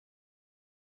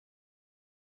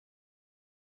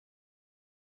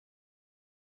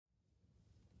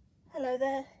Hello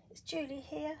there, it's Julie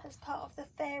here as part of the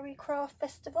Fairy Craft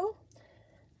Festival,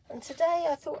 and today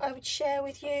I thought I would share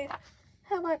with you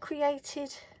how I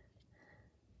created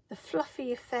the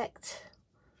fluffy effect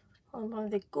on one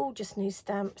of the gorgeous new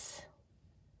stamps,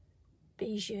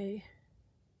 Bijou.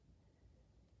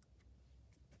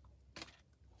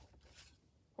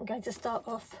 I'm going to start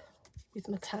off with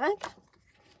my tag,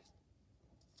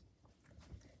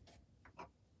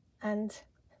 and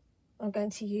I'm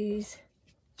going to use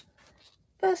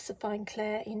VersaFine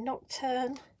Clair in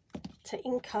Nocturne to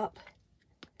ink up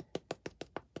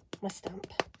my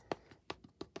stamp.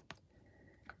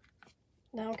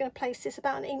 Now I'm going to place this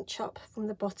about 1 inch up from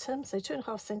the bottom, so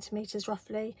 2.5 centimetres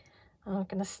roughly, and I'm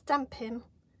going to stamp him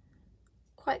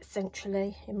quite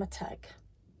centrally in my tag.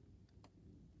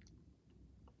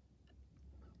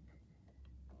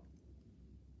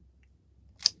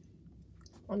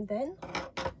 I'm then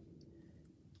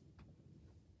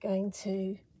going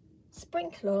to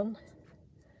sprinkle on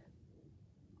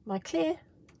my clear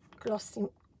gloss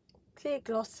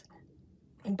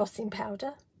embossing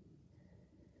powder,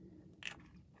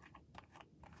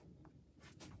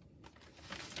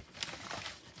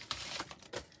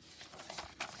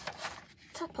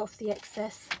 tap off the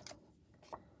excess,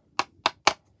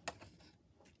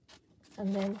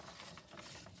 and then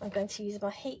I'm going to use my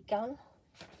heat gun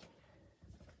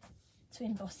to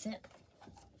emboss it.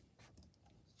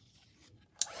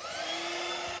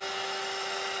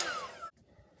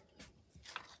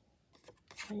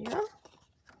 There you are.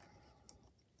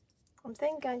 I'm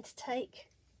then going to take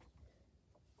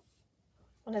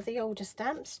one of the older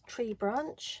stamps, Tree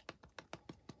Branch,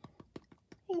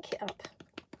 ink it up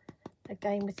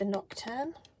again with the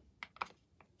Nocturne,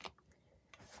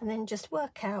 and then just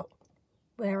work out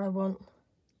where I want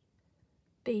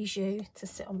Bijou to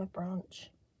sit on my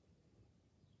branch.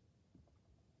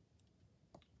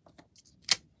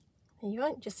 And you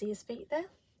won't just see his feet there.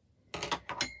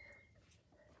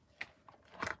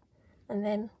 And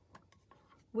then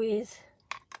with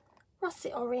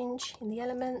russet orange in the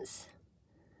elements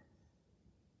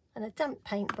and a damp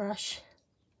paintbrush,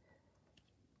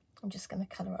 I'm just going to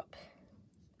colour up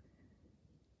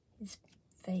his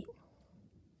feet.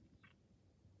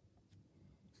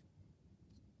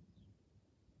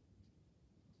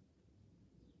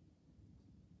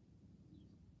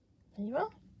 There you are.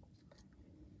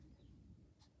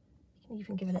 You can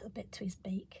even give a little bit to his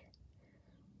beak,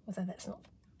 although that's not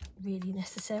really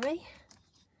necessary.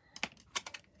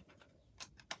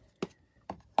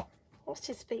 Whilst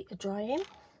his feet are drying,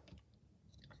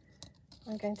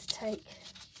 I'm going to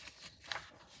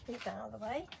move that out of the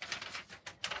way,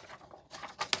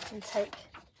 and take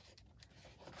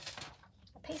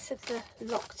a piece of the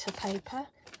Lokta paper. I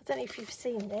don't know if you've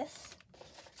seen this,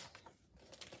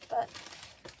 but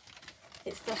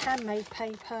it's the handmade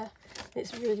paper.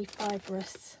 It's really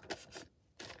fibrous,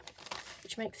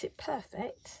 which makes it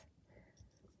perfect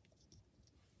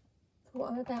for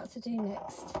what I'm about to do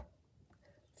next.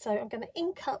 So I'm going to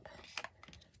ink up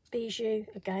Bijou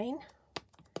again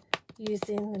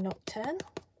using the Nocturne,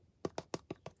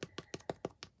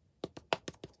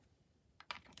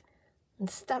 and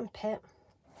stamp it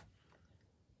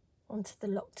onto the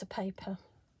Lokta paper.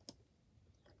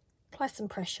 Apply some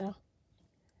pressure,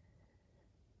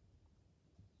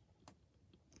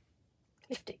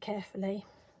 lift it carefully,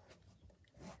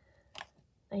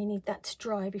 and you need that to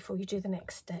dry before you do the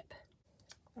next step.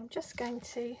 I'm just going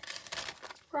to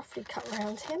roughly cut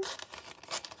around him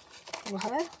or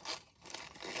her,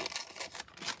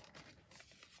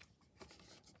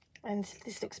 and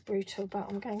this looks brutal, but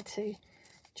I'm going to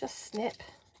just snip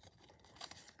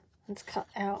and cut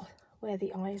out where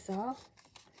the eyes are.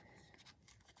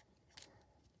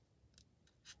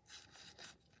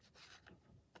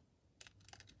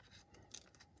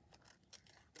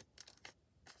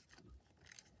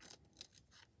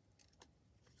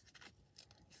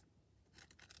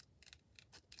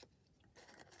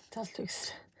 It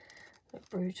does look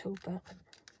brutal, but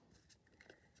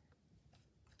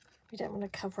we don't want to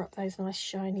cover up those nice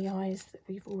shiny eyes that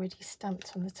we've already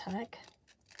stamped on the tag.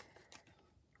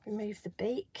 Remove the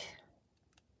beak.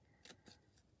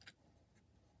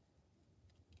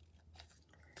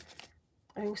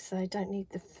 I also don't need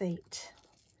the feet,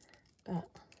 but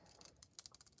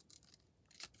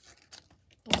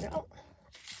there we go.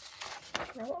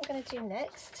 Now what I'm going to do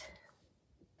next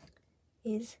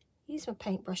is use my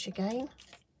paintbrush again,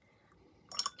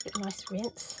 give it a nice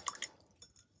rinse,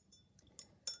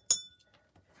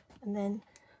 and then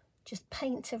just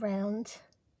paint around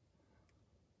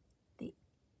the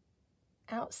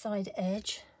outside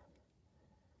edge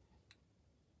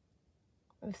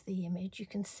of the image. You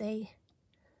can see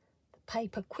the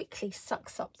paper quickly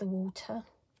sucks up the water,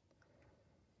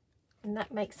 and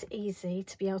that makes it easy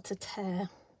to be able to tear.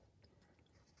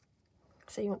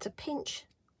 So you want to pinch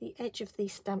the edge of the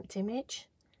stamped image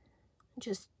and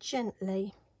just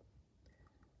gently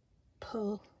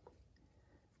pull,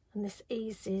 and this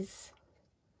eases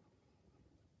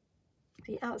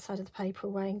the outside of the paper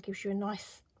away and gives you a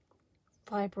nice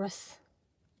fibrous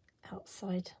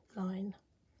outside line.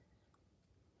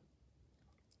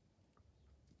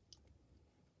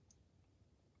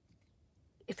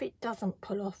 If it doesn't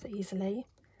pull off easily,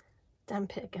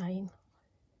 damp it again.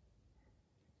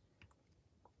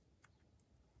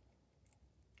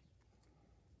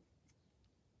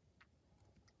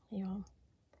 Here you are.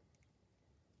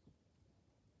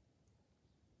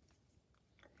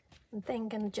 And then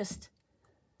going to just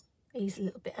ease a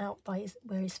little bit out by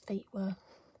where his feet were.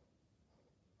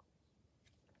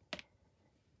 I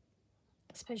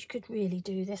suppose you could really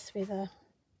do this with a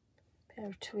pair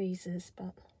of tweezers,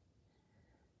 but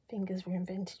fingers were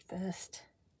invented first.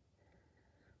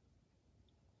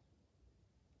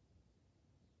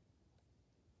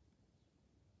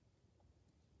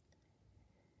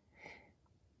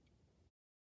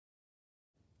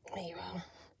 There you are.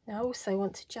 Now I also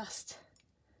want to just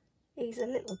ease a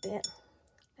little bit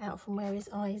out from where his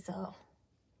eyes are.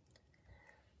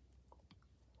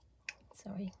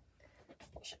 Sorry,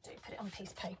 what should I do? Put it on a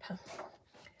piece of paper.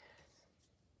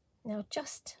 Now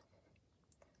just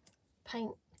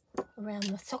paint around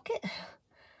the socket.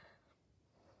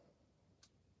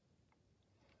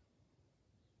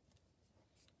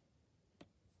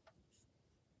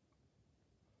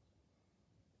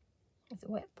 With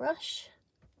a wet brush.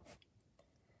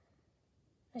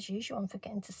 As usual, I'm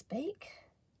forgetting to speak.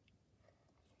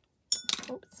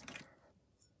 Oops.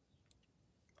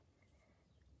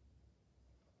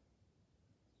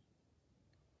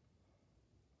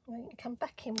 Now you can come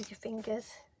back in with your fingers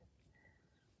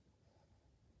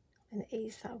and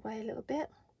ease that away a little bit.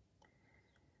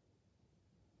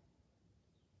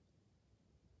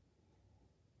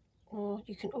 Or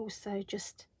you can also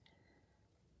just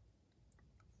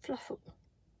fluff up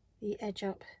the edge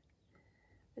up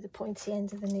with the pointy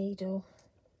end of the needle.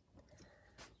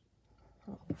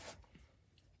 Oh.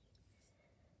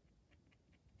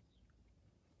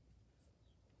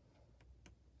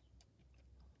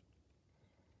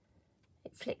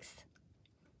 It flicks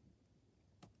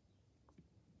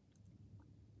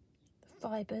the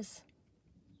fibres,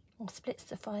 or splits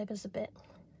the fibres a bit,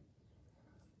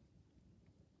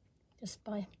 just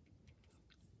by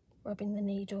rubbing the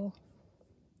needle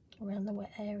around the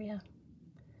wet area.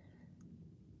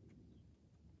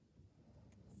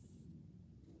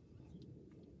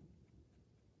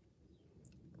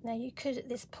 Now you could, at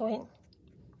this point,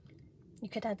 you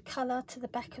could add colour to the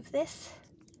back of this,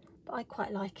 but I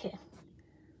quite like it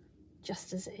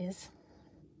just as it is.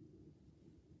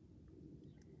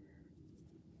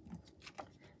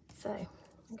 So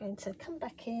I'm going to come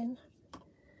back in,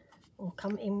 or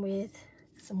come in with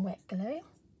some wet glue.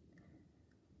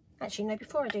 Actually, no,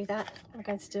 before I do that, I'm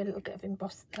going to do a little bit of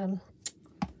emboss, get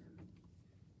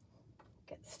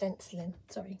the stencil in,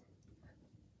 sorry.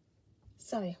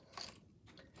 So,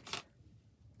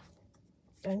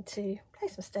 going to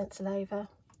place my stencil over,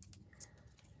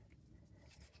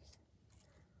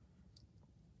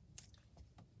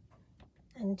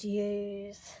 and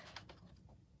use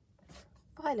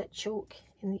violet chalk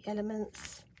in the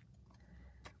elements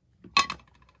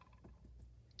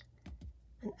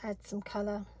and add some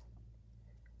colour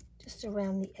just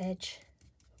around the edge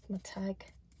of my tag.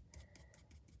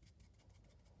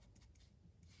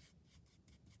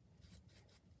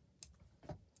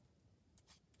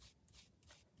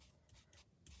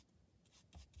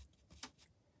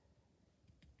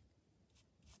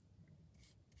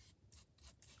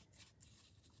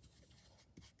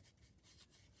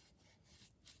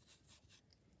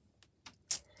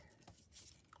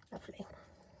 Lovely.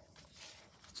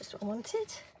 That's just what I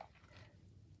wanted.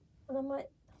 And I might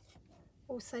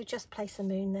also just place a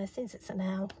moon there, since it's an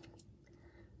owl.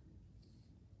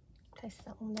 Place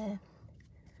that on there.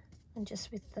 And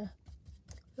just with the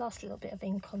last little bit of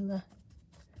ink on the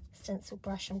stencil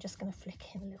brush, I'm just going to flick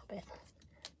in a little bit.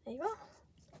 There you are.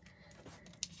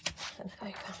 And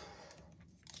over.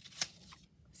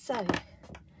 So,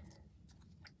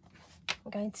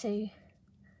 I'm going to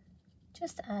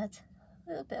just add a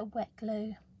little bit of wet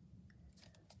glue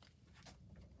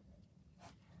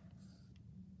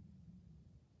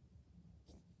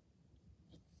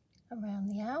around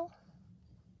the owl,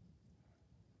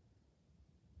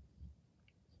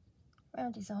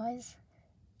 around his eyes,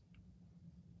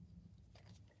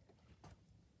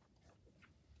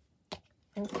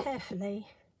 and carefully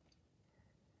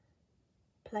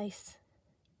place,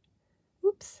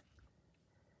 whoops,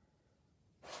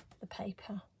 the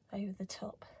paper over the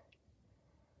top.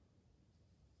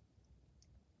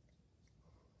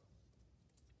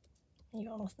 There you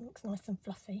are, it looks nice and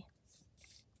fluffy.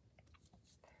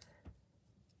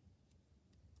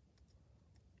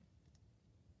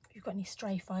 If you've got any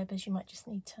stray fibres, you might just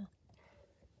need to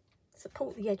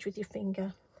support the edge with your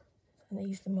finger and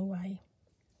ease them away.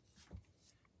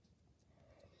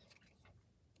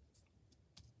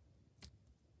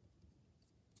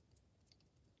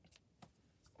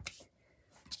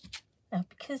 Now,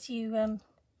 because you,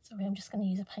 sorry, I'm just going to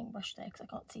use a paintbrush there because I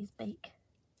can't see his beak,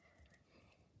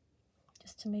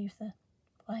 just to move the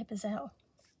fibres out.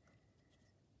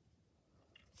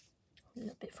 A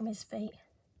little bit from his feet.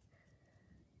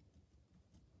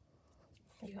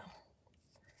 There you are.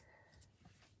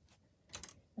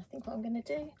 I think what I'm going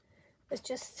to do is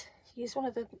just use one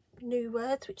of the new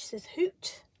words, which says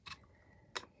hoot,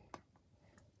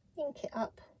 ink it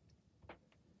up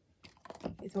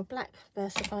with my black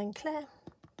VersaFine Clear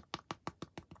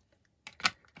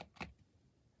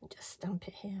and just stamp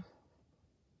it here.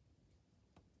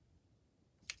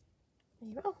 There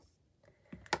you are.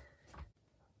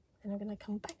 And I'm going to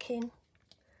come back in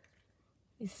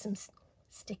with some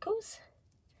Stickles.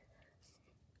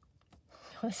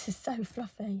 Oh, this is so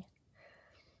fluffy.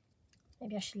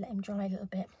 Maybe I should let him dry a little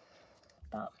bit,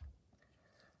 but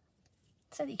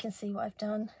so that you can see what I've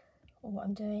done or what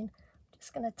I'm doing, I'm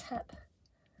just going to tap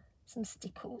some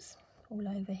Stickles all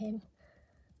over him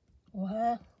or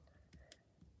her,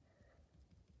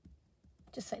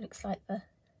 just so it looks like the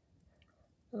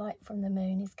light from the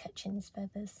moon is catching his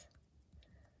feathers.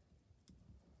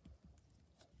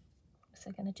 So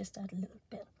I'm going to just add a little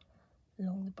bit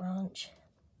along the branch.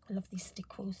 I love these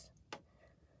Stickles.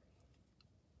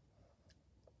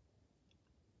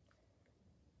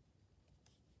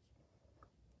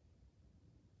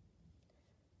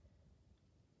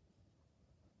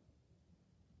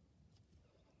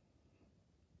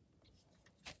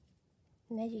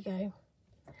 And there you go,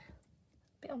 a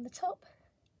bit on the top.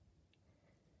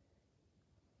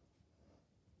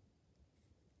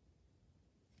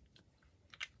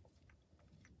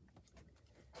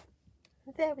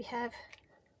 And there we have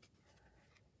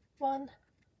one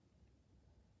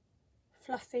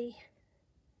fluffy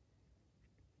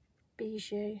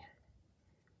Bijou.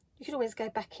 You could always go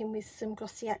back in with some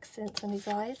glossy accents on his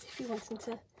eyes if you want him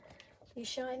to be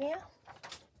shinier.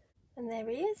 And there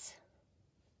he is.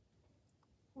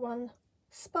 One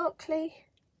sparkly,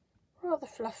 rather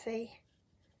fluffy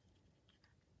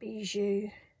Bijou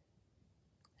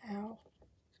owl.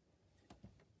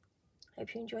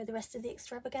 Hope you enjoy the rest of the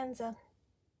extravaganza.